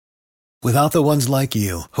Without the ones like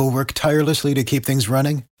you, who work tirelessly to keep things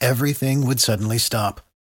running, everything would suddenly stop.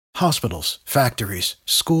 Hospitals, factories,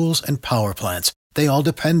 schools, and power plants, they all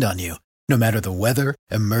depend on you. No matter the weather,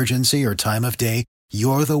 emergency, or time of day,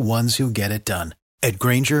 you're the ones who get it done. At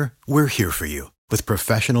Grainger, we're here for you with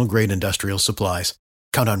professional-grade industrial supplies.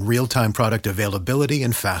 Count on real-time product availability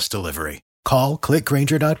and fast delivery. Call, click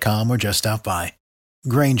Grainger.com, or just stop by.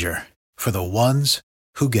 Grainger, for the ones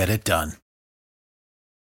who get it done.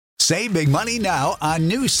 Save big money now on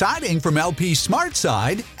new siding from LP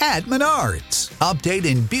SmartSide at Menards. Update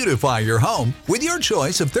and beautify your home with your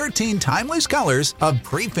choice of 13 timeless colors of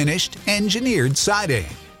pre-finished engineered siding.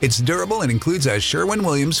 It's durable and includes a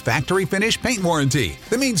Sherwin-Williams factory finish paint warranty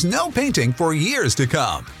that means no painting for years to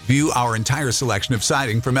come. View our entire selection of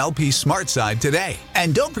siding from LP SmartSide today.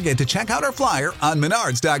 And don't forget to check out our flyer on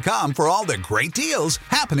Menards.com for all the great deals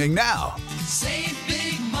happening now. Save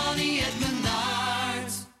big money at Menards.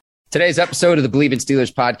 Today's episode of the Believe in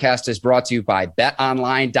Steelers podcast is brought to you by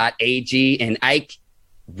BetOnline.ag. And Ike,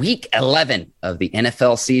 week 11 of the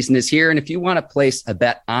NFL season is here. And if you want to place a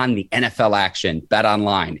bet on the NFL action,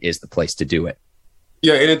 BetOnline is the place to do it.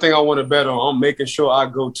 Yeah, anything I want to bet on, I'm making sure I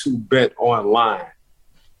go to BetOnline.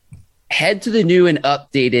 Head to the new and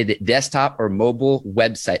updated desktop or mobile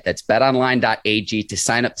website. That's betonline.ag to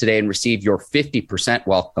sign up today and receive your 50%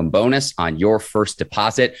 welcome bonus on your first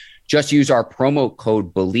deposit. Just use our promo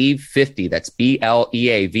code BELIEVE50. That's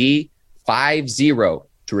BLEAV50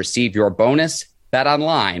 to receive your bonus. Bet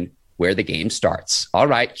online, where the game starts. All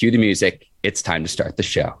right, cue the music. It's time to start the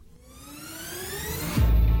show.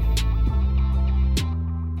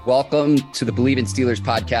 Welcome to the Believe in Steelers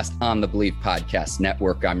podcast on the Believe Podcast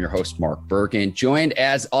Network. I'm your host, Mark Bergen, joined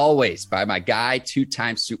as always by my guy,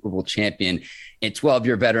 two-time Super Bowl champion and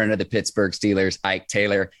 12-year veteran of the Pittsburgh Steelers, Ike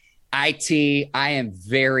Taylor. IT, I am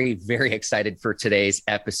very, very excited for today's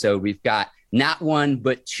episode. We've got not one,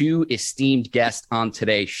 but two esteemed guests on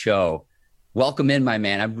today's show. Welcome in, my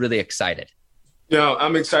man. I'm really excited. Yeah,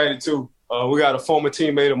 I'm excited too. We got a former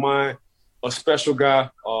teammate of mine, a special guy.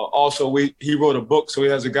 He wrote a book, so he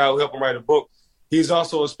has a guy who helped him write a book. He's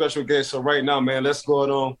also a special guest. So right now, man, let's go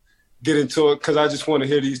on, get into it, because I just want to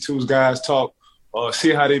hear these two guys talk,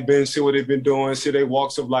 see how they've been, see what they've been doing, see their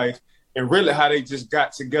walks of life, and really how they just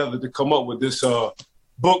got together to come up with this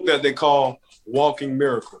book that they call Walking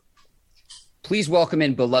Miracle. Please welcome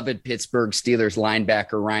in beloved Pittsburgh Steelers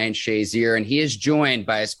linebacker Ryan Shazier, and he is joined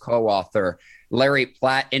by his co-author, Larry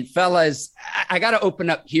Platt. And fellas, I got to open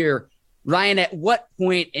up here. Ryan, at what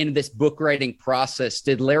point in this book writing process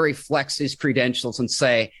did Larry flex his credentials and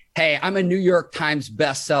say, hey, I'm a New York Times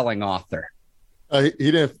best-selling author?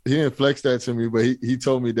 He didn't flex that to me, but he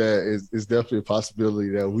told me that it's definitely a possibility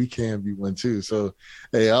that we can be one too. So,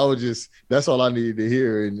 hey, that's all I needed to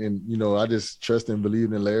hear. And you know, I just trust and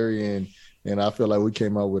believe in Larry, and I feel like we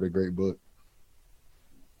came out with a great book.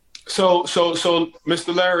 So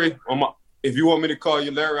Mr. Larry, if you want me to call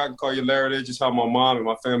you Larry, I can call you Larry. That's just how my mom and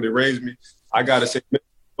my family raised me. I got to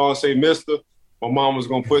say, Mister. My mom was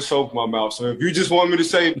going to put soap in my mouth. So if you just want me to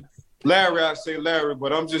say Larry, I say Larry,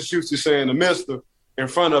 but I'm just used to saying the Mister in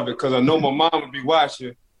front of it because I know my mom would be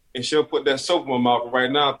watching and she'll put that soap in my mouth. But right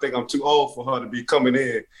now, I think I'm too old for her to be coming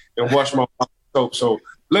in and wash my mouth with soap. So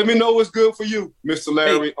let me know what's good for you, Mr.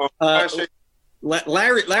 Larry.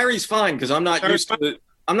 Larry's fine because I'm not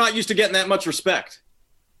used to getting that much respect.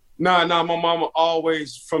 Nah, my mama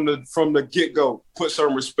always from the get-go put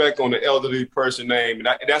some respect on the elderly person name, and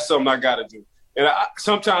that's something I got to do. And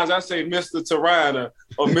sometimes I say Mr. Tarana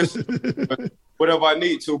or Mr. whatever I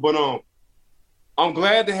need to. But I'm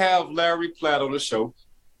glad to have Larry Platt on the show.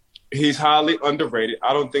 He's highly underrated.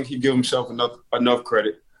 I don't think he gives himself enough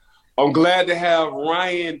credit. I'm glad to have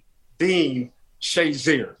Ryan Dean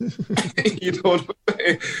Shazier. You know what I'm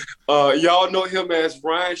saying? Y'all know him as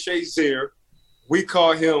Ryan Shazier. We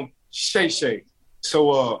call him Shay Shay.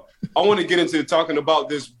 So I want to get into talking about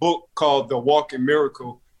this book called The Walking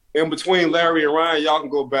Miracle. In between Larry and Ryan, y'all can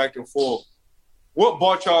go back and forth. What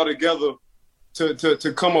brought y'all together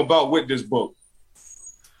to come about with this book?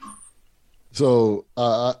 So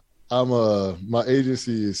my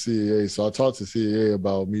agency is CAA, so I talked to CAA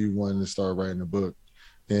about me wanting to start writing a book,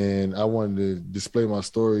 and I wanted to display my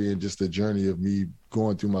story and just the journey of me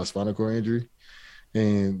going through my spinal cord injury.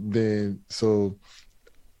 And then so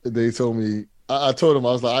they told me, I told them,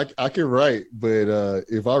 I was like, I can write, but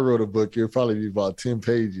if I wrote a book, it'd probably be about 10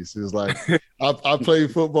 pages. It was like, I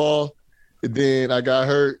played football, and then I got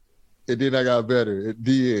hurt, and then I got better at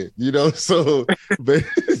the end, you know? So,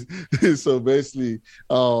 basically,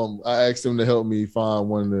 I asked them to help me find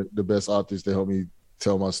one of the best authors to help me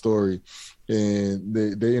tell my story. and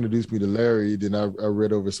they introduced me to Larry. Then I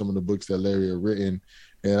read over some of the books that Larry had written,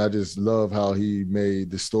 and I just love how he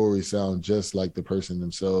made the story sound just like the person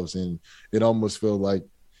themselves. And it almost felt like,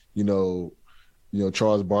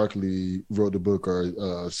 Charles Barkley wrote the book,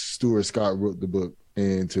 or Stuart Scott wrote the book.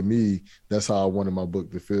 And to me, that's how I wanted my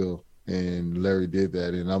book to feel. And Larry did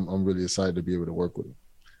that, and I'm really excited to be able to work with him.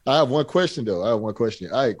 I have one question though.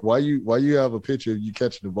 Ike, why you have a picture of you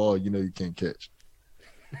catching the ball you can't catch?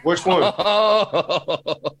 Which one? I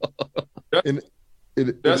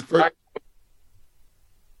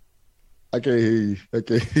can't hear you.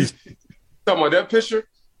 Talking about that picture?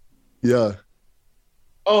 Yeah.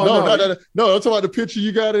 Oh no! I'm talking about the picture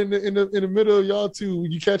you got in the middle of y'all two.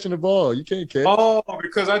 You catching the ball, you can't catch. Oh,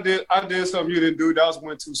 because I did something you didn't do. That was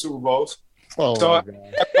win 2 Super Bowls. Oh, so my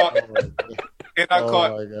God.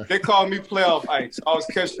 They called me playoff Ike. So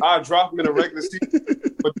I drop him in the regular season,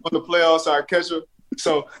 but on the playoffs I catch him.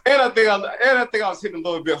 So and I think I was hitting a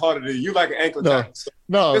little bit harder than you, like an ankle tackle. So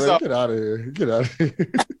man, get out of here. Get out of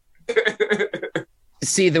here.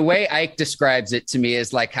 See, the way Ike describes it to me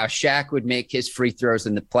is like how Shaq would make his free throws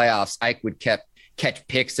in the playoffs. Ike would catch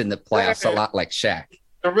picks in the playoffs, a lot like Shaq.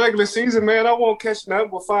 The regular season, man, I won't catch nothing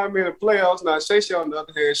but 5 minute playoffs. Now, Shay, on the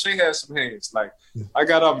other hand, Shay has some hands. Like, I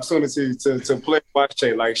got opportunity to play with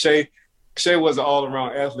Shay. Like, Shay was an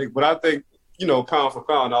all-around athlete, but I think, pound for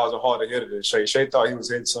pound, I was a harder hitter than Shay. Shay thought he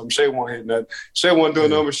was hitting something. Shay wasn't hitting nothing. Shay wasn't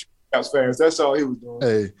doing nothing but shooting fast. That's all he was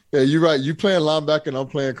doing. Hey, you're right. You playing linebacker and I'm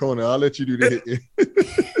playing corner. I'll let you do the hit.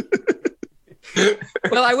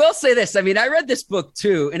 Well, I will say this. I mean, I read this book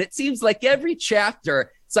too, and it seems like every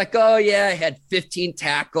chapter, it's like, oh yeah, I had 15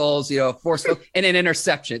 tackles, forceful, and an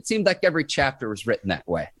interception. It seemed like every chapter was written that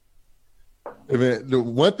way. I mean, the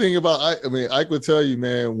one thing about Ike would tell you,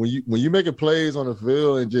 man, when you making plays on the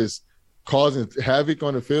field and just causing havoc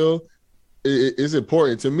on the field, it's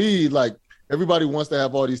important to me. Like, everybody wants to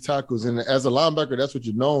have all these tackles, and as a linebacker, that's what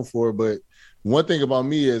you're known for. But one thing about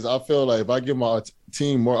me is I feel like if I give my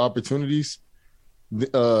team more opportunities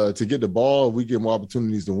to get the ball, we get more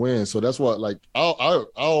opportunities to win. So that's what, like, I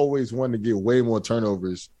always wanted to get way more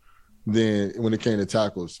turnovers than when it came to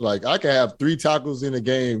tackles. Like, I can have 3 tackles in a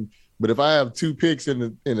game, but if I have 2 picks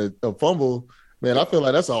in a fumble, man, I feel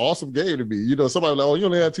like that's an awesome game to me. Somebody like, oh, you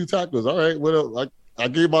only had 2 tackles. All right, well, I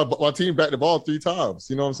gave my team back the ball 3 times.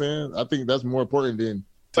 You know what I'm saying? I think that's more important than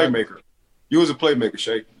playmaker. You was a playmaker,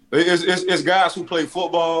 Shay. It's guys who play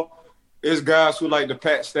football. It's guys who like to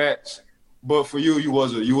pat stats. But for you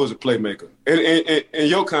was a playmaker, and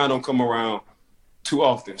your kind don't come around too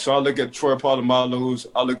often. So I look at Troy Polamalu's.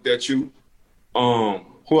 I looked at you. Who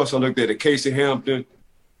else I looked at? Casey Hampton,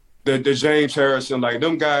 the James Harrison. Like,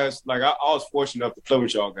 them guys. Like, I was fortunate enough to play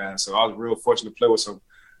with y'all guys. So I was real fortunate to play with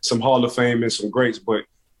some Hall of Fame and some greats. But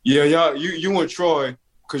yeah, y'all, you and Troy,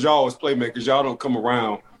 because y'all was playmakers. Y'all don't come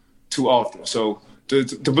around too often. So to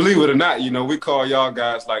believe it or not, we call y'all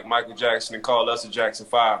guys like Michael Jackson and call us the Jackson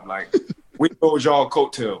 5. Like, we rode y'all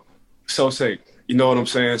coattail. So say, you know what I'm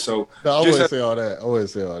saying? So no, I always say all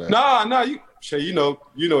that. Nah, Shay,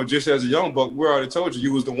 just as a young buck, we already told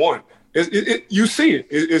you was the one. You see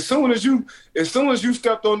it. As soon as you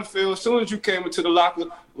stepped on the field, as soon as you came into the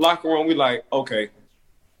locker room, we like, okay,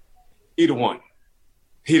 he the one.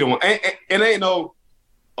 And ain't no,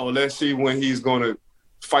 let's see when he's gonna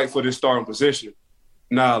fight for this starting position.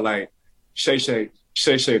 Nah, like, Shay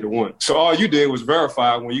the one. So all you did was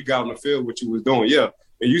verify when you got on the field what you was doing. Yeah.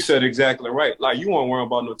 And you said exactly right. Like, you weren't worrying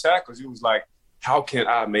about no tackles. You was like, how can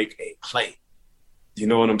I make a play? You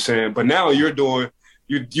know what I'm saying? But now you're doing,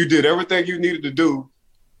 you did everything you needed to do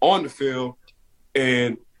on the field,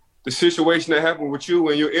 and the situation that happened with you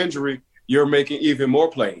and your injury, you're making even more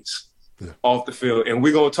plays off the field. And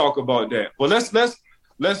we're gonna talk about that. But let's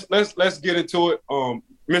get into it.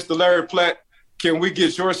 Mr. Larry Platt, can we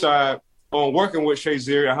get your side on working with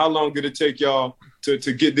Shazier, and how long did it take y'all to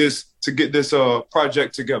get this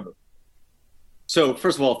project together? So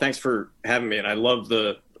first of all, thanks for having me, and I love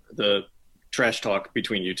the trash talk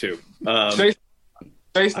between you two.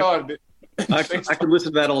 Shay started it. I could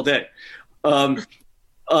listen to that all day. And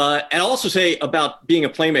I'll also say about being a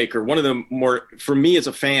playmaker, for me as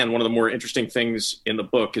a fan, one of the more interesting things in the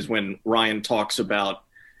book is when Ryan talks about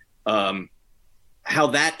how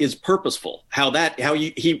that is purposeful, how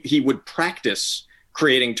he would practice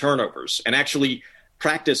creating turnovers and actually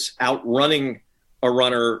practice outrunning a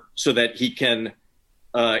runner so that he can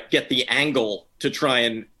get the angle to try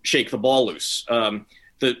and shake the ball loose.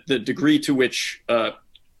 The degree to which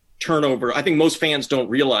turnover, I think most fans don't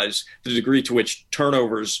realize the degree to which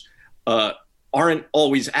turnovers aren't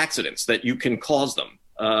always accidents, that you can cause them,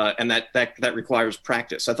 and that requires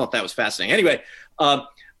practice. I thought that was fascinating. Anyway,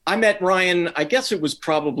 I met Ryan, I guess it was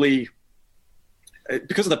probably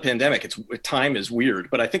because of the pandemic. Time is weird,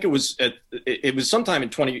 but I think it was sometime in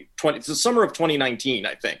 2020. It's the summer of 2019,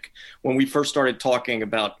 I think, when we first started talking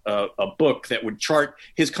about a book that would chart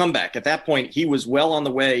his comeback. At that point, he was well on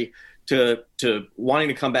the way to wanting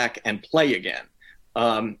to come back and play again.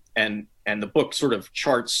 And the book sort of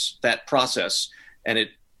charts that process, and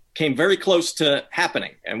it came very close to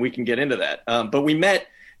happening, and we can get into that. But we met,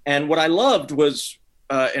 and what I loved was,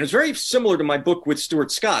 and it's very similar to my book with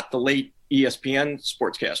Stuart Scott, the late ESPN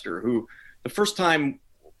sportscaster, who the first time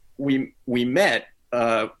we met,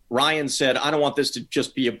 Ryan said, I don't want this to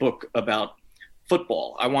just be a book about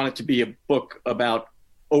football. I want it to be a book about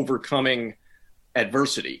overcoming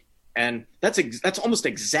adversity. And that's almost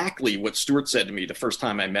exactly what Stuart said to me the first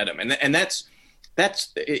time I met him. And that's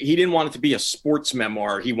he didn't want it to be a sports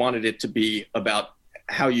memoir. He wanted it to be about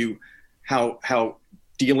how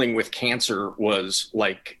dealing with cancer was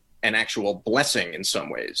like an actual blessing in some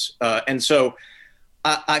ways. And so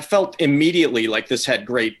I felt immediately like this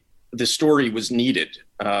story was needed.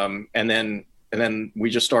 And then we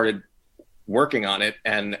just started working on it,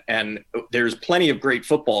 and there's plenty of great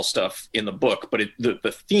football stuff in the book, but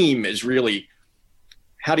the theme is really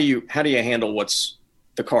how do you handle what's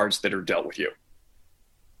the cards that are dealt with you.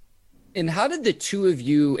 And how did the two of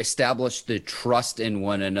you establish the trust in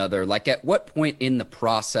one another? Like, at what point in the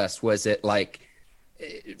process was it like,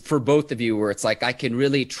 for both of you, where it's like, I can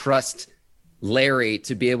really trust Larry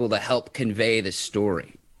to be able to help convey the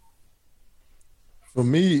story? For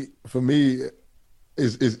me,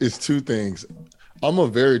 it's two things. I'm a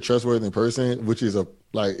very trustworthy person, which is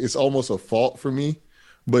it's almost a fault for me.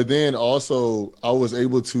 But then also I was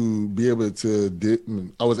able to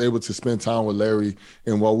spend time with Larry,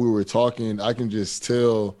 and while we were talking, I can just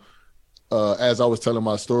tell as I was telling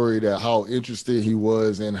my story that how interested he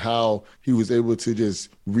was and how he was able to just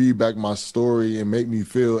read back my story and make me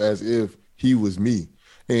feel as if he was me.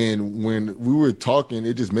 And when we were talking,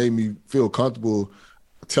 it just made me feel comfortable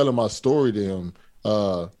telling my story to him.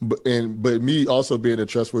 But me also being a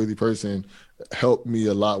trustworthy person helped me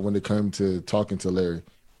a lot when it came to talking to Larry.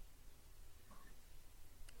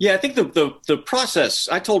 Yeah, I think the process,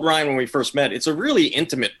 I told Ryan when we first met, it's a really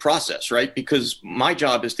intimate process, right? Because my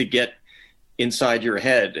job is to get inside your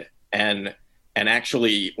head and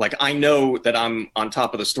actually, like, I know that I'm on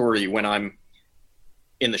top of the story when I'm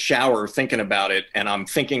in the shower thinking about it, and I'm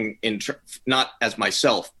thinking not as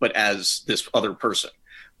myself, but as this other person.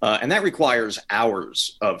 And that requires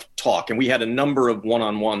hours of talk. And we had a number of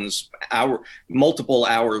one-on-ones, multiple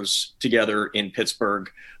hours together in Pittsburgh.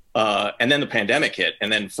 And then the pandemic hit.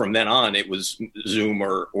 And then from then on, it was Zoom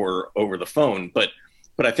or over the phone. But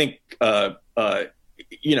I think,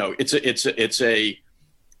 it's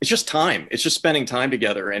just time. It's just spending time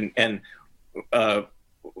together. And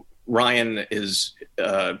Ryan is,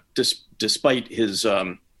 despite his,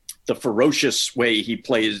 the ferocious way he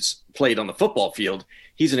played on the football field,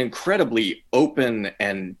 he's an incredibly open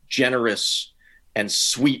and generous and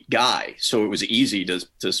sweet guy. So it was easy to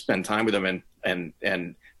spend time with him and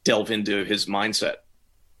delve into his mindset.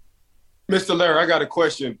 Mr. Larry, I got a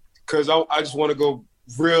question, because I just want to go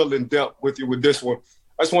real in depth with you with this one.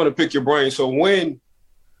 I just want to pick your brain. So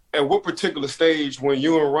at what particular stage when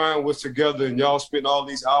you and Ryan was together and y'all spent all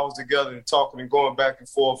these hours together and talking and going back and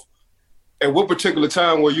forth, at what particular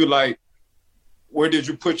time were you like, where did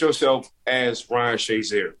you put yourself as Ryan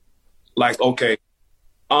Shazier? Like, okay,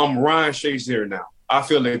 I'm Ryan Shazier now. I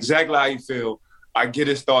feel exactly how you feel. I get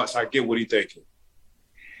his thoughts. I get what he's thinking.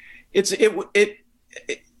 It's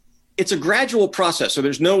a gradual process. So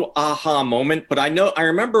there's no aha moment, but I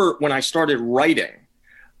remember when I started writing,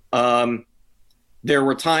 there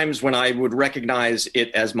were times when I would recognize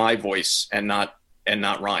it as my voice and not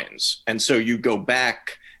Ryan's. And so you go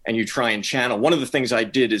back and you try and channel. One of the things I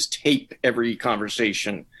did is tape every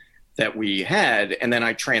conversation that we had, and then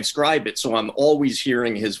I transcribe it, so I'm always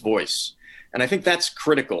hearing his voice. And I think that's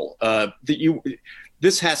critical.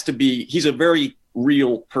 This has to be, he's a very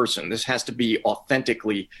real person. This has to be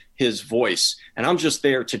authentically his voice. And I'm just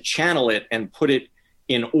there to channel it and put it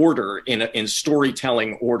in order, in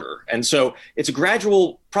storytelling order. And so it's a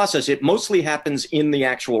gradual process. It mostly happens in the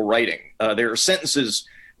actual writing. There are sentences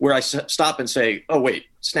where I stop and say, oh, wait,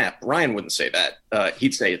 snap, Ryan wouldn't say that.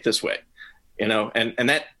 He'd say it this way,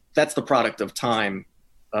 and that's the product of time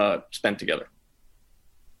spent together.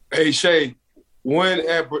 Hey, Shay, when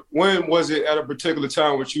was it at a particular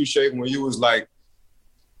time with you, Shay, when you was like,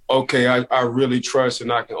 okay, I really trust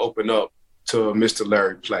and I can open up to Mr.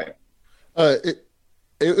 Larry Platt?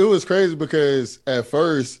 It was crazy because at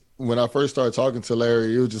first when I first started talking to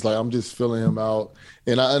Larry, it was just like I'm just filling him out,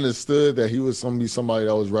 and I understood that he was going to be somebody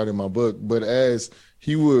that was writing my book. But as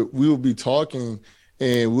we would be talking,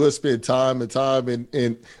 and we'll spend time,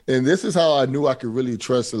 and this is how I knew I could really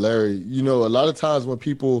trust Larry. You know, a lot of times when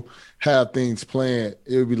people have things planned,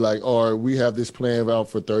 it would be like, all right, we have this plan out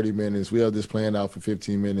for 30 minutes, we have this plan out for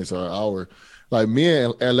 15 minutes or an hour. Like me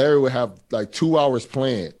and Larry would have like 2 hours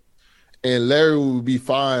planned, and Larry would be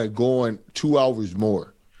fine going 2 hours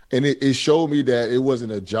more. And it showed me that it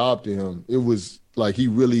wasn't a job to him. It was like he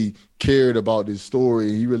really cared about this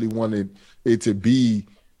story. He really wanted it to be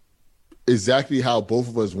exactly how both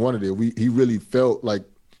of us wanted it. He really felt like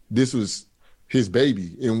this was his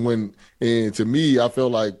baby. And to me, I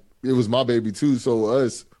felt like it was my baby too. So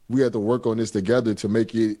we had to work on this together to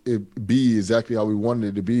make it be exactly how we wanted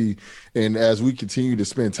it to be. And as we continue to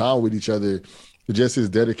spend time with each other, just his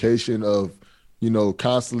dedication of, you know,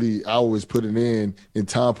 constantly hours putting in and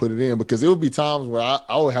time putting in, because there would be times where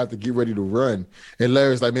I would have to get ready to run. And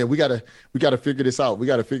Larry's like, man, we gotta figure this out. We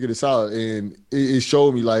gotta figure this out. And it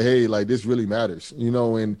showed me like, hey, like this really matters, you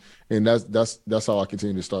know, and that's how I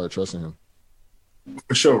continue to start trusting him.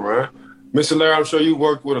 For sure, Ryan. Mr. Larry, I'm sure you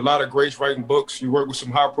worked with a lot of greats writing books. You worked with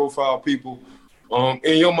some high profile people.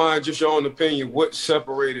 In your mind, just your own opinion, what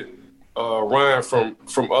separated Ryan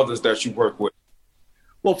from others that you work with?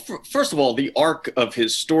 Well, first of all, the arc of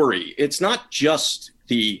his story, it's not just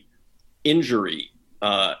the injury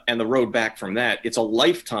and the road back from that. It's a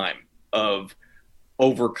lifetime of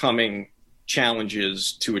overcoming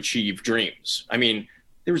challenges to achieve dreams. I mean,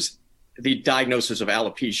 there was the diagnosis of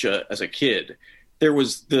alopecia as a kid. There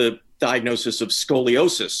was the diagnosis of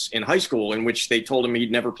scoliosis in high school, in which they told him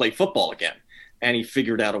he'd never play football again. And he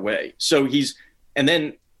figured out a way. And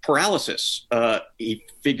then paralysis, he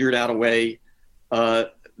figured out a way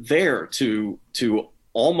there to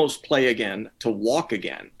almost play again, to walk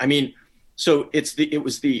again. I mean, so it's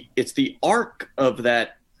the arc of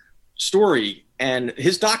that story. And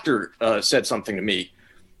his doctor said something to me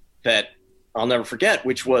that I'll never forget,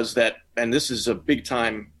 which was that, and this is a big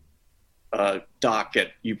time doc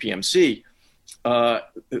at UPMC,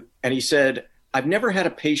 and he said, I've never had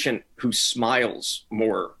a patient who smiles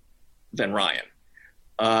more than Ryan.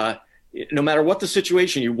 No matter what the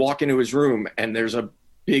situation, you walk into his room and there's a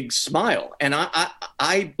big smile. And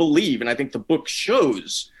I believe, and I think the book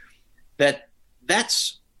shows that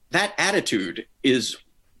that attitude is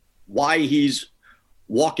why he's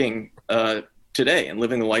walking today and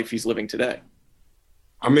living the life he's living today.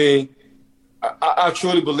 I mean, I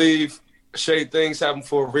truly believe, Shay, things happen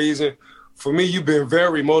for a reason. For me, you've been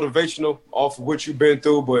very motivational off of what you've been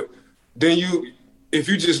through, but then if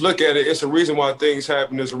you just look at it, it's a reason why things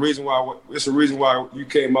happen. It's a reason why you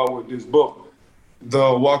came out with this book,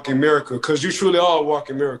 The Walking Miracle, because you truly are a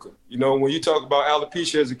walking miracle. You know, when you talk about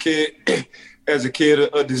alopecia as a kid,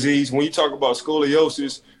 a disease, when you talk about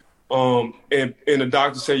scoliosis, and the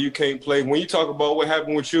doctors say you can't play, when you talk about what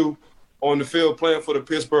happened with you on the field playing for the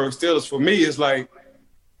Pittsburgh Steelers, for me, it's like,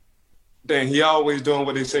 dang, he always doing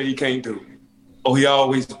what they say he can't do, or he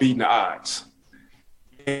always beating the odds.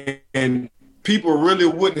 And people really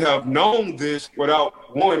wouldn't have known this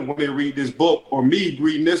without, one, when they read this book, or me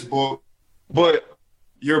reading this book, but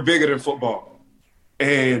you're bigger than football.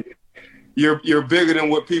 And you're bigger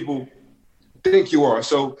than what people think you are.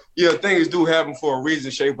 So, yeah, things do happen for a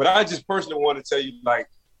reason, Shay. But I just personally want to tell you, like,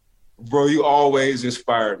 bro, you always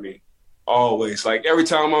inspired me. Always. Like, every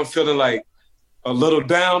time I'm feeling like a little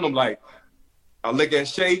down, I'm like, I look at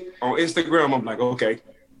Shay on Instagram, I'm like, okay,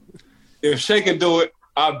 if Shay can do it,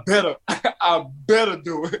 I better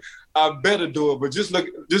do it. I better do it. But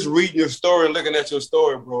just reading your story and looking at your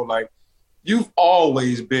story, bro, like, you've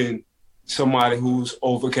always been somebody who's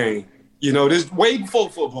overcame. You know, this way before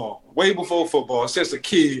football, since a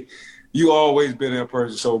kid, you always been that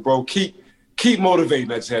person. So, bro, keep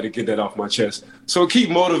motivating. I just had to get that off my chest. So keep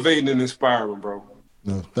motivating and inspiring, bro.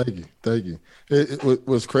 No, thank you.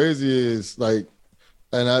 What's crazy is, like,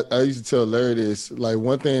 and I used to tell Larry this, like,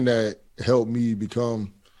 one thing that helped me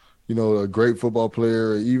become, you know, a great football player,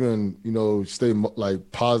 or even, you know, stay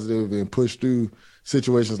like positive and push through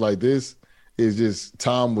situations like this, is just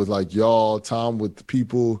time with like y'all, time with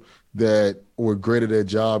people that were great at their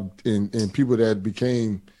job, and people that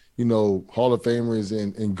became, you know, Hall of Famers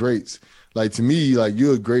and greats. Like, to me, like,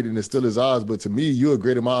 you're great in the Steelers' eyes, but to me, you're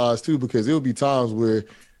great in my eyes too, because there will be times where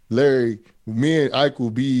Larry, me and Ike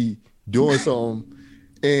will be doing something,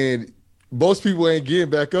 and most people ain't getting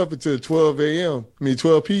back up until 12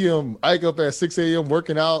 p.m. Ike up at 6 a.m.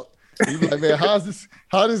 working out. He's like, man, how does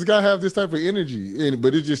this guy have this type of energy?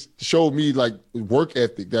 But it just showed me, like, work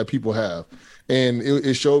ethic that people have. And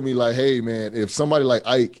it showed me, like, hey, man, if somebody like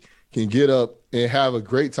Ike can get up and have a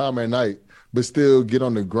great time at night, but still get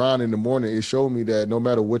on the grind in the morning. It showed me that no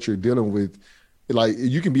matter what you're dealing with, like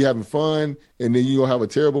you can be having fun and then you're going to have a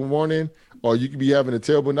terrible morning, or you can be having a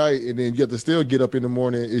terrible night and then you have to still get up in the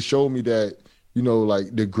morning. It showed me that, you know,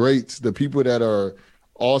 like the greats, the people that are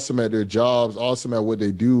awesome at their jobs, awesome at what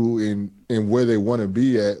they do and where they want to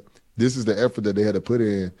be at, this is the effort that they had to put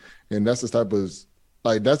in. And that's the type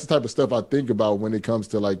of stuff I think about when it comes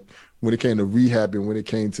to like, when it came to rehab and when it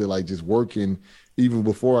came to like just working even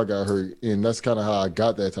before I got hurt. And that's kind of how I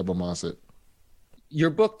got that type of mindset. Your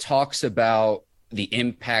book talks about the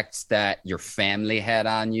impacts that your family had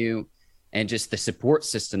on you and just the support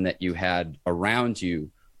system that you had around you.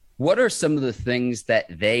 What are some of the things that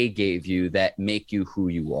they gave you that make you who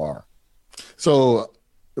you are? So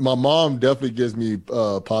my mom definitely gives me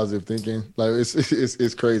positive thinking. Like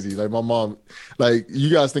it's crazy. Like my mom, like you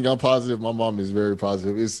guys think I'm positive. My mom is very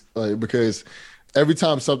positive. It's like because every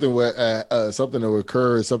time something will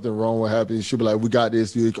occur, something wrong will happen, she'll be like, "We got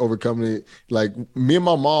this. You overcome it." Like me and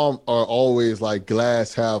my mom are always like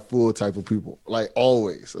glass half full type of people. Like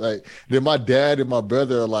always. Like then my dad and my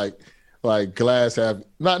brother are like glass half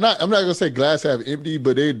not I'm not gonna say glass half empty,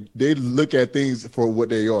 but they look at things for what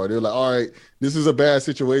they are. They're like, all right, this is a bad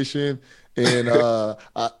situation, and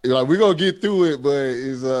like we're gonna get through it, but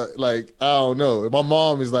it's like I don't know. My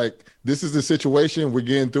mom is like, this is the situation, we're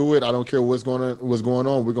getting through it. I don't care what's going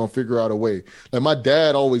on, we're gonna figure out a way. Like my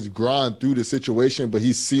dad always grind through the situation, but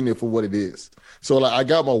he's seen it for what it is. So like I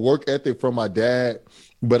got my work ethic from my dad,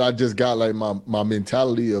 but I just got like my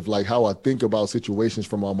mentality of like how I think about situations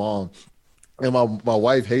from my mom. And my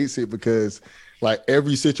wife hates it because like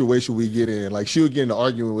every situation we get in, like she'll get in an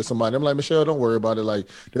argument with somebody. I'm like, Michelle, don't worry about it. Like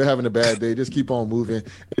they're having a bad day. Just keep on moving.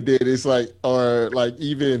 And then it's like, or like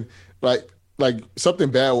even like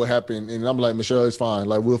something bad will happen. And I'm like, Michelle, it's fine.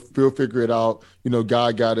 Like we'll figure it out. You know,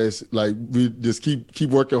 God got us. Like we just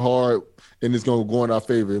keep working hard and it's going to go in our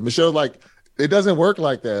favor. Michelle's like, it doesn't work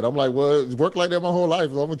like that. I'm like, well, it's worked like that my whole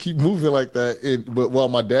life. I'm gonna keep moving like that. But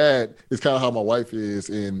my dad is kind of how my wife is,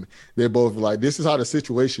 and they're both like, this is how the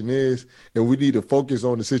situation is, and we need to focus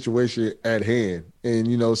on the situation at hand. And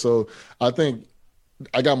you know, so I think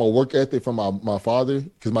I got my work ethic from my father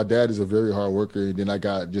because my dad is a very hard worker, and then I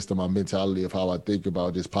got just my mentality of how I think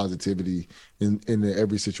about just positivity in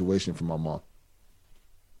every situation from my mom.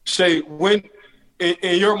 Shay, when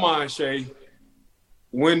in your mind, Shay,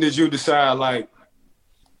 when did you decide, like,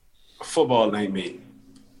 football ain't me?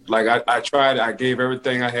 Like, I tried, I gave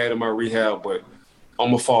everything I had in my rehab, but I'm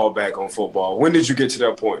going to fall back on football. When did you get to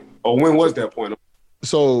that point? Or when was that point?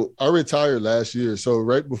 So I retired last year. So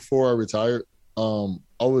right before I retired,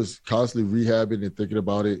 I was constantly rehabbing and thinking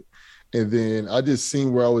about it. And then I just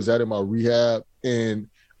seen where I was at in my rehab. And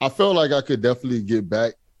I felt like I could definitely get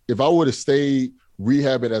back. If I would have stayed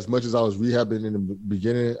rehabbing as much as I was rehabbing in the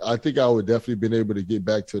beginning, I think I would definitely been able to get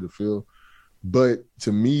back to the field. But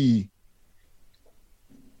to me,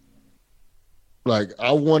 like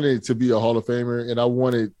I wanted to be a Hall of Famer and I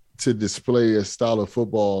wanted to display a style of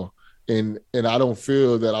football, and I don't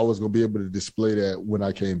feel that I was going to be able to display that when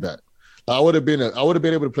I came back. I would have been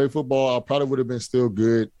able to play football. I probably would have been still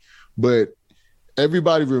good, but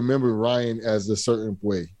everybody remembered Ryan as a certain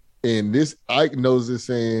way. And this Ike knows this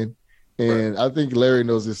saying. And I think Larry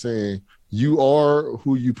knows this saying, you are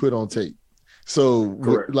who you put on tape. So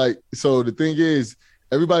so the thing is,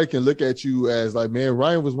 everybody can look at you as like, man,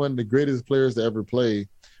 Ryan was one of the greatest players to ever play.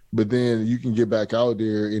 But then you can get back out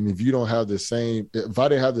there. And if you don't have if I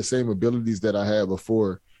didn't have the same abilities that I had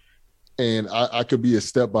before, and I could be a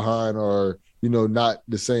step behind or, you know, not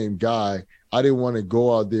the same guy, I didn't want to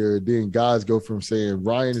go out there. Then guys go from saying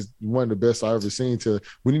Ryan is one of the best I ever seen to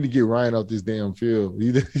we need to get Ryan off this damn field.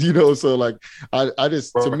 You know, so like I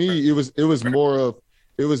just, to me, it was more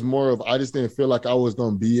of I just didn't feel like I was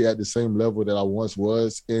gonna be at the same level that I once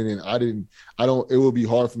was. And then it would be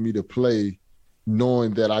hard for me to play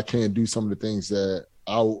knowing that I can't do some of the things that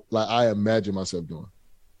I imagine myself doing.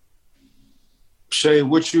 Shay,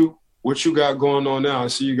 what you got going on now? I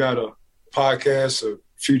see you got a podcast, a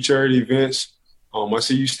few charity events. I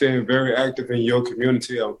see you staying very active in your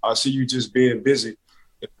community. I see you just being busy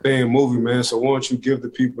and staying movie, man. So why don't you tell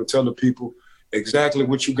the people exactly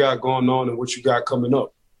what you got going on and what you got coming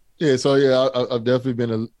up? Yeah, so I've definitely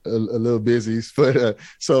been a little busy, but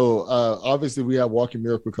obviously we have Walking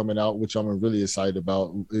Miracle coming out, which I'm really excited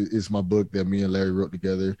about. It's my book that me and Larry wrote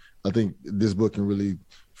together. I think this book can really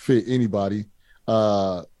fit anybody.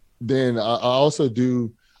 Then I also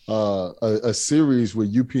do a series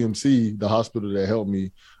with UPMC, the hospital that helped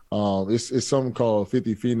me. It's something called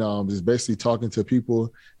 50 Phenoms. It's basically talking to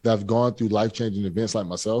people that have gone through life-changing events like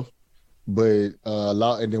myself. but a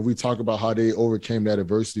lot. And then we talk about how they overcame that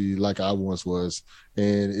adversity, like I once was,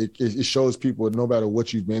 and it shows people no matter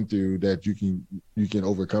what you've been through that you can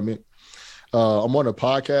overcome it. I'm on a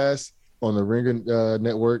podcast on the Ringer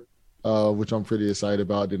Network, which I'm pretty excited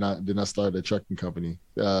about. Then I started a trucking company.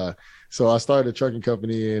 So I started a trucking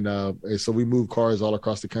company, and so we move cars all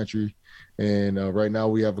across the country. And right now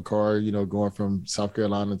we have a car, going from South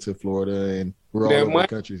Carolina to Florida, and we're all over the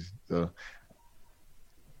country. So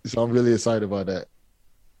I'm really excited about that.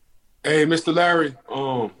 Hey, Mr. Larry,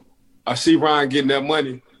 I see Ryan getting that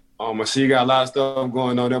money. I see you got a lot of stuff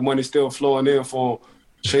going on. That money still flowing in for him.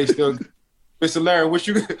 Chase still. Mr. Larry, what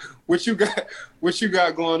you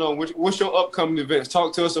got going on? What's your upcoming events?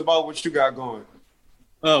 Talk to us about what you got going.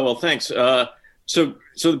 Oh, well, thanks. So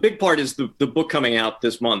the big part is the book coming out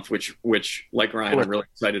this month, which like Ryan, I'm really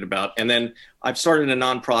excited about. And then I've started a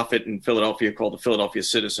nonprofit in Philadelphia called the Philadelphia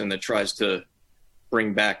Citizen that tries to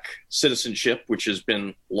bring back citizenship, which has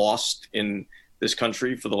been lost in this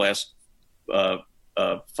country for the last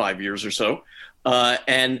 5 years or so.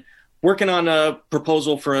 And working on a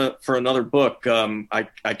proposal for another book.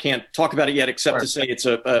 I can't talk about it yet, except to say it's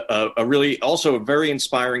a really also a very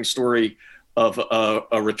inspiring story of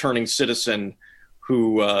a returning citizen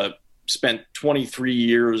who spent 23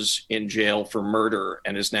 years in jail for murder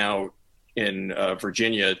and is now in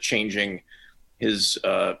Virginia changing his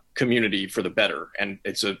community for the better. And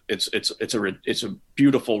it's a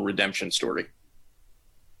beautiful redemption story.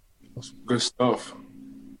 Good stuff.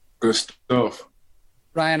 Good stuff.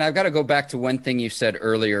 Ryan, I've got to go back to one thing you said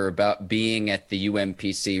earlier about being at the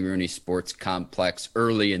UMPC Rooney Sports Complex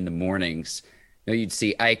early in the mornings. You'd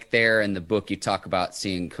see Ike there. In the book, you talk about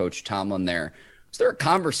seeing Coach Tomlin there. Was there a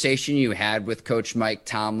conversation you had with Coach Mike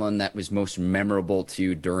Tomlin that was most memorable to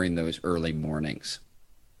you during those early mornings?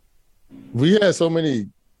 We had so many,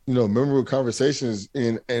 memorable conversations,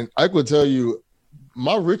 and Ike would tell you,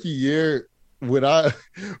 my rookie year, when I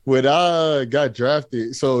got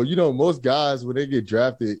drafted, so most guys when they get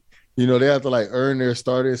drafted, they have to like earn their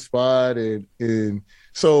starting spot, and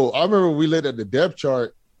so I remember we looked at the depth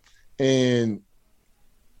chart, and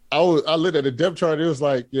I looked at the depth chart. It was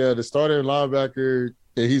like, the starting linebacker,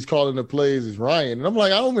 and he's calling the plays is Ryan, and I'm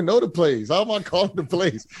like, I don't even know the plays. How am I calling the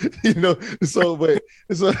plays?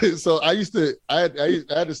 So I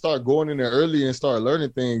had to start going in there early and start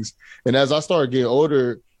learning things, and as I started getting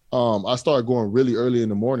older. I started going really early in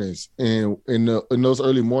the mornings, and in those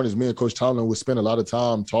early mornings, me and Coach Tomlin would spend a lot of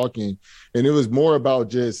time talking, and it was more about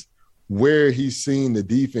just where he's seeing the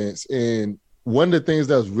defense. And one of the things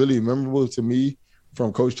that was really memorable to me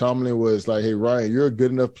from Coach Tomlin was like, "Hey, Ryan, you're a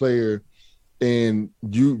good enough player, and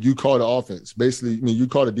you call the offense. Basically, you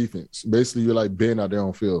call the defense. Basically, you're like Ben out there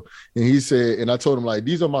on field." And he said, and I told him like,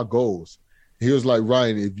 "These are my goals." He was like,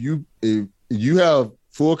 "Ryan, if you have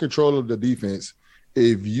full control of the defense."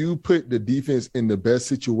 If you put the defense in the best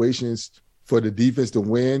situations for the defense to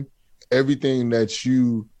win, everything that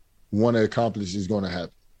you want to accomplish is going to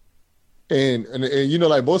happen. And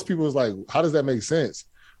like most people was like, how does that make sense?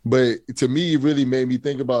 But to me, it really made me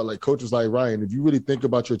think about like coaches like Ryan, if you really think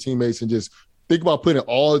about your teammates and just think about putting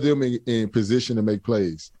all of them in position to make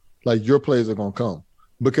plays, like your plays are going to come.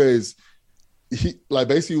 Because he like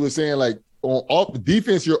basically was saying like, on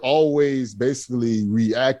defense, you're always basically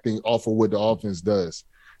reacting off of what the offense does.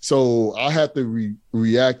 So I have to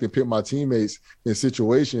react and put my teammates in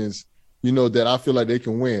situations, that I feel like they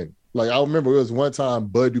can win. Like I remember it was one time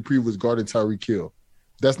Bud Dupree was guarding Tyreek Hill.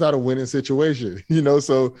 That's not a winning situation,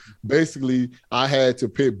 So basically I had to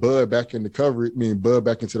put Bud back in the coverage, Bud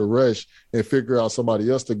back into the rush and figure out somebody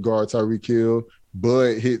else to guard Tyreek Hill.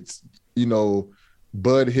 Bud hits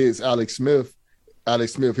Alex Smith.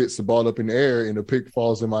 Alex Smith hits the ball up in the air and the pick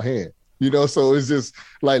falls in my hand. So it's just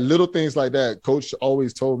like little things like that. Coach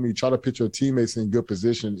always told me, try to put your teammates in good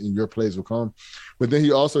position and your plays will come. But then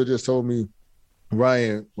he also just told me,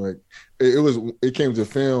 Ryan, like it came to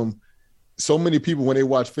film. So many people, when they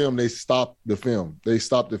watch film, they stop the film. And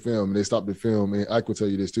I could tell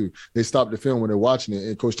you this too. They stop the film when they're watching it.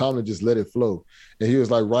 And Coach Tomlin just let it flow. And he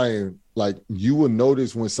was like, Ryan, like you will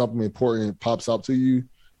notice when something important pops up to you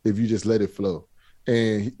if you just let it flow.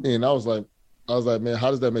 And I was like, man,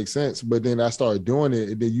 how does that make sense? But then I started doing it,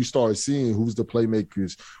 and then you start seeing who's the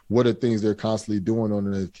playmakers, what are things they're constantly doing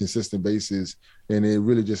on a consistent basis, and it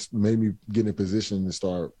really just made me get in position to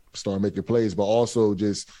start making plays, but also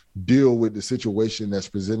just deal with the situation that's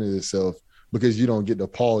presented itself because you don't get to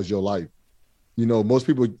pause your life. Most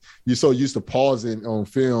people, you're so used to pausing on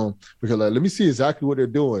film because like, let me see exactly what they're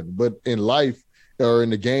doing. But in life, or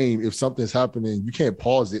in the game, if something's happening, you can't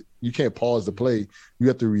pause it. You can't pause the play. You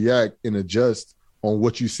have to react and adjust on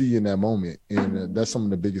what you see in that moment. And that's some of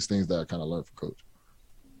the biggest things that I kind of learned from Coach.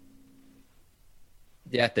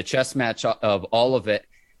 Yeah, the chess match of all of it.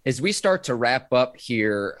 As we start to wrap up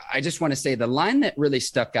here, I just want to say the line that really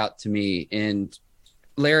stuck out to me, and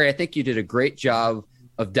Larry, I think you did a great job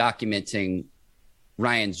of documenting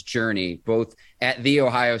Ryan's journey, both at the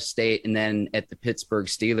Ohio State and then at the Pittsburgh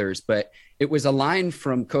Steelers. But it was a line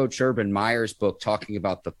from Coach Urban Meyer's book talking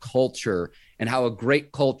about the culture and how a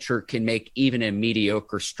great culture can make even a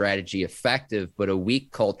mediocre strategy effective, but a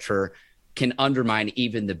weak culture can undermine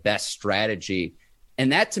even the best strategy.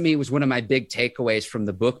 And that to me was one of my big takeaways from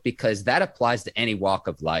the book, because that applies to any walk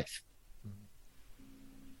of life.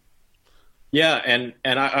 Yeah, and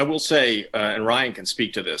I will say, and Ryan can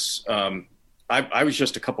speak to this, I was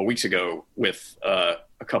just a couple of weeks ago with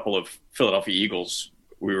a couple of Philadelphia Eagles.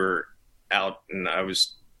 We were out, and I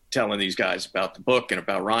was telling these guys about the book and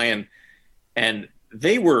about Ryan, and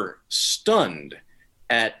they were stunned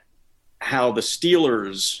at how the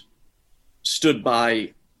Steelers stood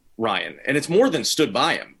by Ryan. And it's more than stood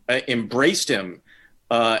by him, embraced him,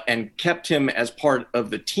 and kept him as part of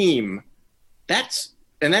the team. That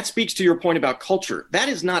speaks to your point about culture. That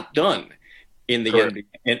is not done in the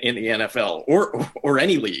in the NFL or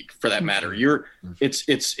any league for that matter.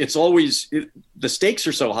 It's always, the stakes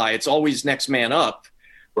are so high. It's always next man up.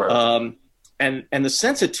 Right. And the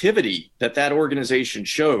sensitivity that organization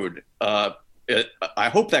showed, I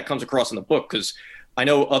hope that comes across in the book, because I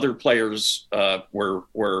know other players were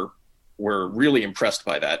really impressed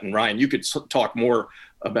by that. And Ryan, you could talk more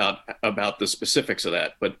about the specifics of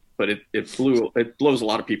that, but it blows a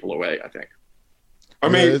lot of people away, I think. I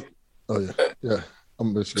mean, yeah.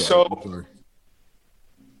 So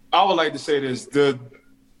I would like to say this: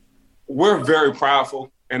 we're very proudful,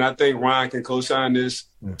 and I think Ryan can co-sign this,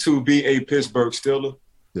 to be a Pittsburgh Steeler.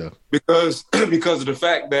 Yeah, because of the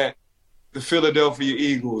fact that the Philadelphia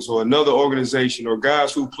Eagles or another organization or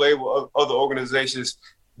guys who play with other organizations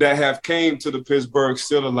that have came to the Pittsburgh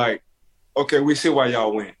Steelers, like, okay, we see why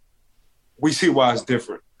y'all win. We see why it's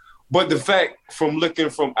different. But the fact from looking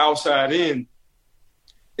from outside in,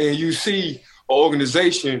 and you see an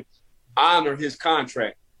organization honor his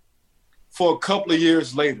contract for a couple of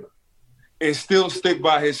years later and still stick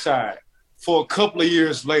by his side for a couple of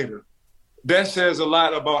years later, that says a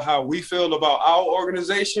lot about how we feel about our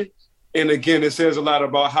organization. And again, it says a lot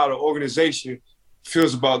about how the organization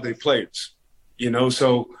feels about their players,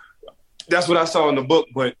 So that's what I saw in the book.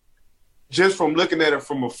 But just from looking at it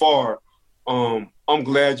from afar, I'm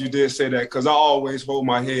glad you did say that, because I always hold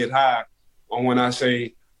my head high on when I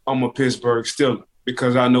say I'm a Pittsburgh Steeler,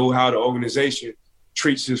 because I know how the organization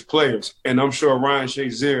treats his players. And I'm sure Ryan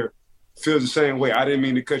Shazier feels the same way. I didn't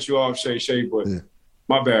mean to cut you off, Shay, but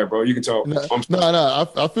my bad, bro. You can talk. No.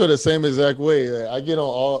 I feel the same exact way. I get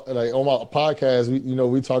on on my podcast.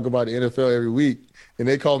 We talk about the NFL every week, and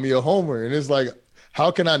they call me a homer, and it's like, how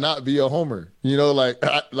can I not be a homer?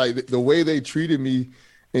 The way they treated me,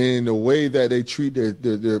 and the way that they treat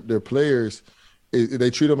their players, they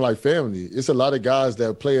treat them like family. It's a lot of guys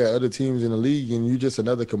that play at other teams in the league, and you're just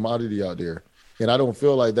another commodity out there. And I don't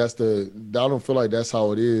feel like that's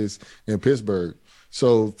how it is in Pittsburgh.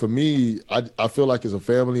 So for me, I feel like it's a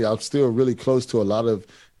family. I'm still really close to a lot of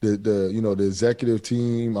the executive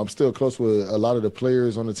team. I'm still close with a lot of the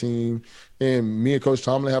players on the team. And me and Coach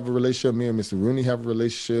Tomlin have a relationship. Me and Mr. Rooney have a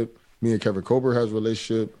relationship. Me and Kevin Colbert has a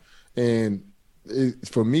relationship. And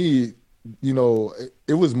for me,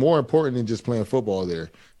 it was more important than just playing football there.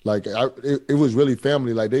 Like it was really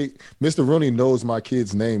family. Like Mr. Rooney knows my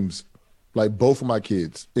kids' names, like both of my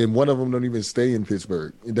kids, and one of them don't even stay in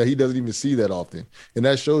Pittsburgh. That he doesn't even see that often, and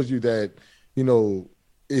that shows you that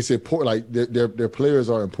it's important. Like their players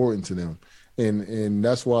are important to them, and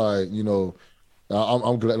that's why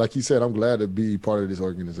I'm glad. Like you said, I'm glad to be part of this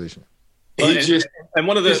organization. And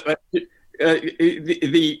one of the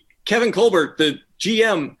Kevin Colbert, the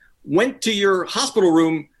GM, went to your hospital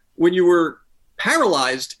room when you were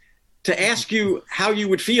paralyzed to ask you how you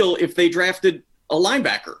would feel if they drafted a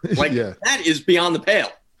linebacker. Like that is beyond the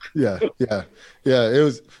pale. Yeah. It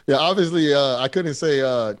was. Yeah, obviously, I couldn't say,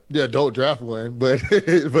 don't draft one, but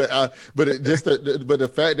the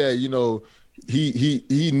fact that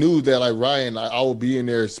he knew that, like, Ryan, I would be in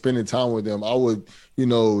there spending time with them. I would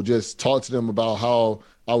just talk to them about how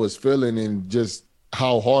I was feeling and just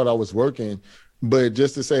how hard I was working. But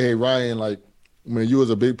just to say, hey, Ryan, like, you was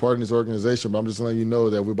a big part in this organization, but I'm just letting you know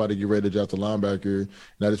that we're about to get ready to draft a linebacker,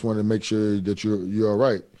 and I just wanted to make sure that you're all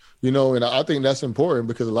right. And I think that's important,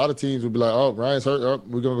 because a lot of teams would be like, oh, Ryan's hurt,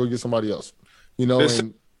 we're going to go get somebody else.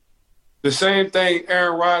 The same thing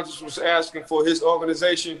Aaron Rodgers was asking for his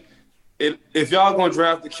organization. If y'all going to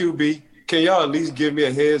draft the QB, can y'all at least give me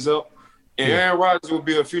a heads up? And Aaron Rodgers will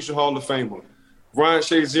be a future Hall of Famer. Ryan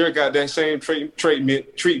Shazier got that same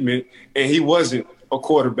treatment, and he wasn't a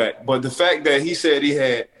quarterback. But the fact that he said he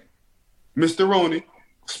had Mr. Rooney,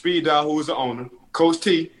 Speed Dial, who was the owner, Coach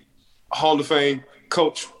T, Hall of Fame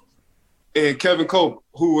coach, and Kevin Colbert,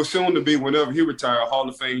 who was soon to be, whenever he retired, Hall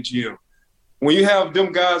of Fame GM. When you have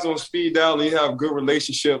them guys on speed dial and you have good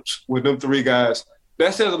relationships with them three guys,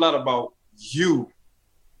 that says a lot about you,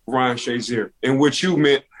 Ryan Shazier, and what you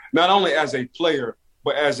meant not only as a player,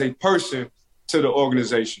 but as a person to the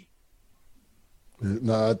organization.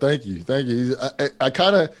 No, thank you. Thank you.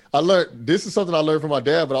 I learned, this is something I learned from my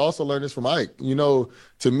dad, but I also learned this from Ike. You know,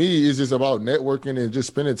 to me, it's just about networking and just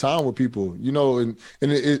spending time with people, you know, and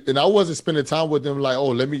I wasn't spending time with them like, oh,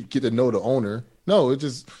 let me get to know the owner. No, it's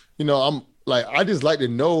just, you know, I just like to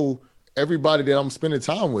know everybody that I'm spending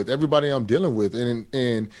time with, everybody I'm dealing with.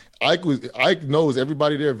 And Ike knows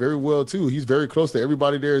everybody there very well too. He's very close to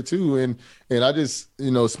everybody there too. And I just,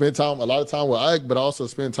 you know, spend a lot of time with Ike, but I also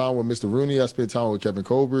spend time with Mr. Rooney. I spend time with Kevin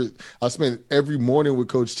Colbert. I spend every morning with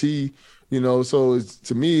Coach T, you know, so it's,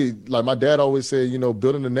 to me, like my dad always said, you know,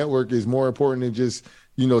 building a network is more important than just,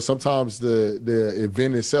 you know, sometimes the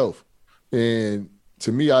event itself. And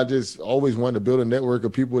to me, I just always wanted to build a network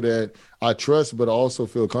of people that I trust, but also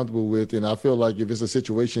feel comfortable with. And I feel like if it's a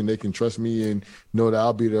situation, they can trust me and know that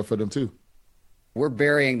I'll be there for them too. We're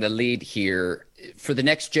burying the lead here. For the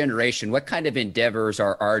next generation, what kind of endeavors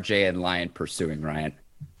are RJ and Lion pursuing, Ryan?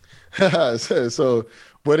 So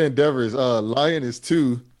what endeavors? Lion is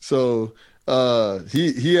 2. So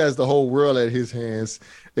he has the whole world at his hands.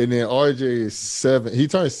 And then RJ is 7. He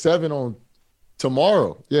turns 7 on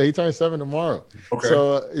tomorrow. Yeah, he turns 7 tomorrow. Okay.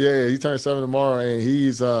 So he turns 7 tomorrow, and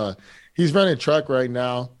he's running track right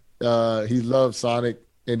now. He loves Sonic,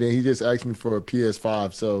 and then he just asked me for a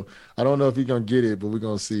PS5. So I don't know if he's gonna get it, but we're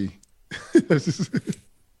gonna see.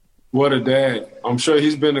 What a dad! I'm sure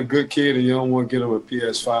he's been a good kid, and you don't want to get him a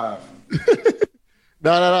PS5.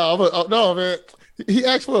 No, man. He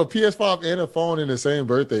asked for a PS5 and a phone in the same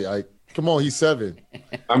birthday. Come on, he's 7.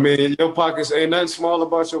 I mean, your pockets ain't nothing small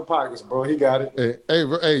about your pockets, bro. He got it.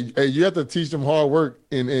 Hey, you have to teach them hard work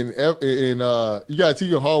and you gotta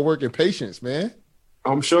teach them hard work and patience, man.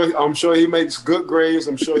 I'm sure he makes good grades.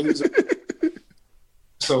 I'm sure he's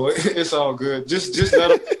so it's all good. Just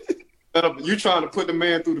let him. You trying to put the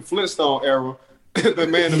man through the Flintstone era. The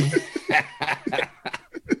man.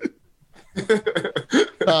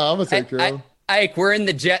 I'm gonna take care of him. Ike, we're in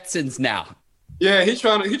the Jetsons now. Yeah, he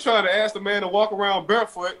trying to ask the man to walk around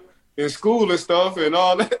barefoot in school and stuff and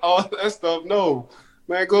all that stuff. No,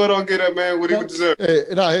 man, go ahead and get that man what he would deserve.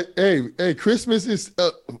 Hey, Christmas is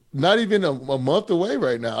not even a month away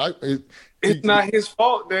right now. It's not his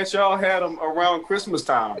fault that y'all had him around Christmas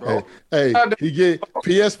time, bro. Hey, he get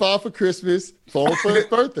PS5 for Christmas, phone for his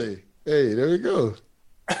birthday. Hey, there we go.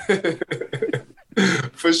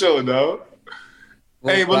 For sure, dog.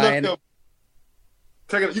 Well, hey, but Ryan, look,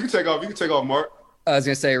 you can take off. You can take off, Mark. I was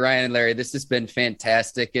going to say, Ryan and Larry, this has been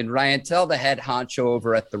fantastic. And Ryan, tell the head honcho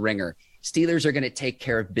over at the Ringer, Steelers are going to take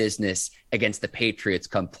care of business against the Patriots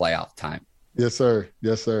come playoff time. Yes, sir.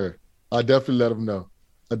 Yes, sir. I definitely let them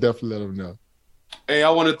know. Hey, I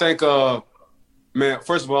want to thank, man,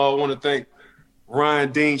 first of all, I want to thank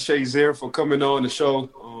Ryan Dean Shazier for coming on the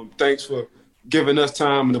show. Thanks for giving us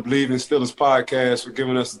time and the Believe in Steelers podcast, for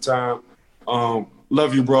giving us the time.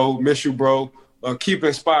 Love you, bro. Miss you, bro. Keep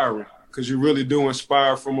inspiring, because you really do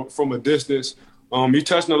inspire from a distance. You're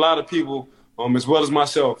touching a lot of people, as well as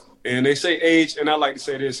myself. And they say age, and I like to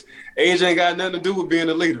say this: age ain't got nothing to do with being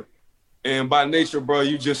a leader. And by nature, bro,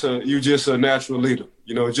 you just a natural leader.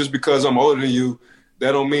 You know, just because I'm older than you,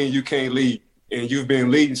 that don't mean you can't lead. And you've been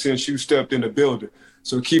leading since you stepped in the building.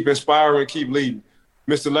 So keep inspiring, keep leading.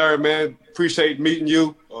 Mr. Larry, man, appreciate meeting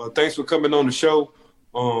you. Thanks for coming on the show.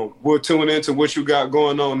 We'll tune into what you got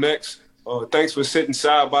going on next. Thanks for sitting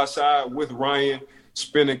side by side with Ryan,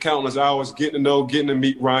 spending countless hours getting to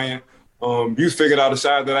meet Ryan. You figured out a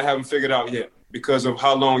side that I haven't figured out yet because of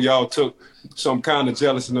how long y'all took. So I'm kind of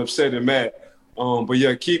jealous and upset and mad. But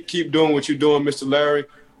yeah, keep doing what you're doing, Mr. Larry.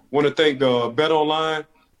 Want to thank the Bet Online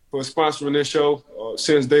for sponsoring this show.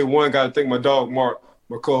 Since day one, got to thank my dog, Mark,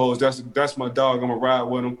 my co-host. That's my dog. I'm going to ride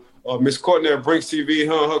with him. Miss Courtney at Brinks TV,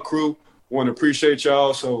 her and her crew. Want to appreciate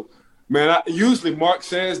y'all. So, man, usually Mark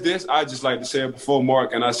says this. I just like to say it before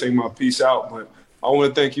Mark, and I say my peace out. But I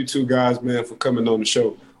want to thank you two guys, man, for coming on the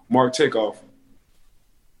show. Mark, take off.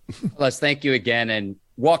 Let's thank you again. And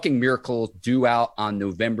Walking Miracle due out on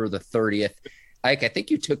November the 30th. Ike, I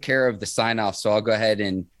think you took care of the sign-off, so I'll go ahead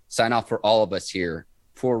and sign off for all of us here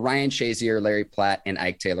For Ryan Shazier, Larry Platt, and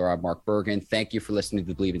Ike Taylor, I'm Mark Bergen. Thank you for listening to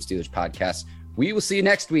the Believe in Steelers podcast. We will see you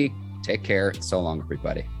next week. Take care. So long,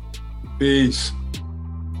 everybody. Peace.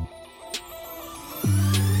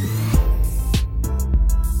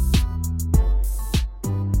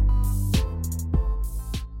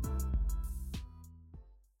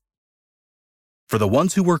 For the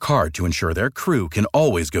ones who work hard to ensure their crew can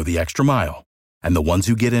always go the extra mile, and the ones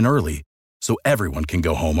who get in early so everyone can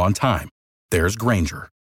go home on time, there's Grainger,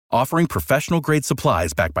 offering professional-grade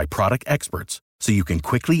supplies backed by product experts so you can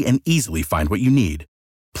quickly and easily find what you need.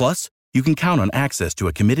 Plus, you can count on access to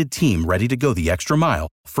a committed team ready to go the extra mile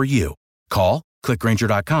for you. Call, click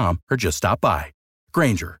Grainger.com, or just stop by.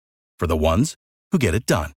 Grainger, for the ones who get it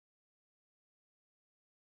done.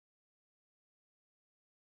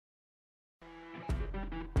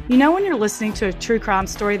 You know when you're listening to a true crime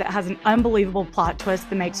story that has an unbelievable plot twist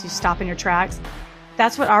that makes you stop in your tracks?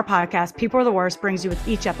 That's what our podcast, People Are the Worst, brings you with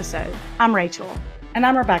each episode. I'm Rachel. And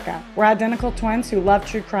I'm Rebecca. We're identical twins who love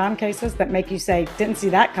true crime cases that make you say, didn't see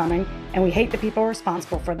that coming, and we hate the people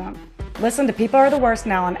responsible for them. Listen to People Are the Worst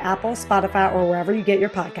now on Apple, Spotify, or wherever you get your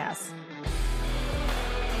podcasts.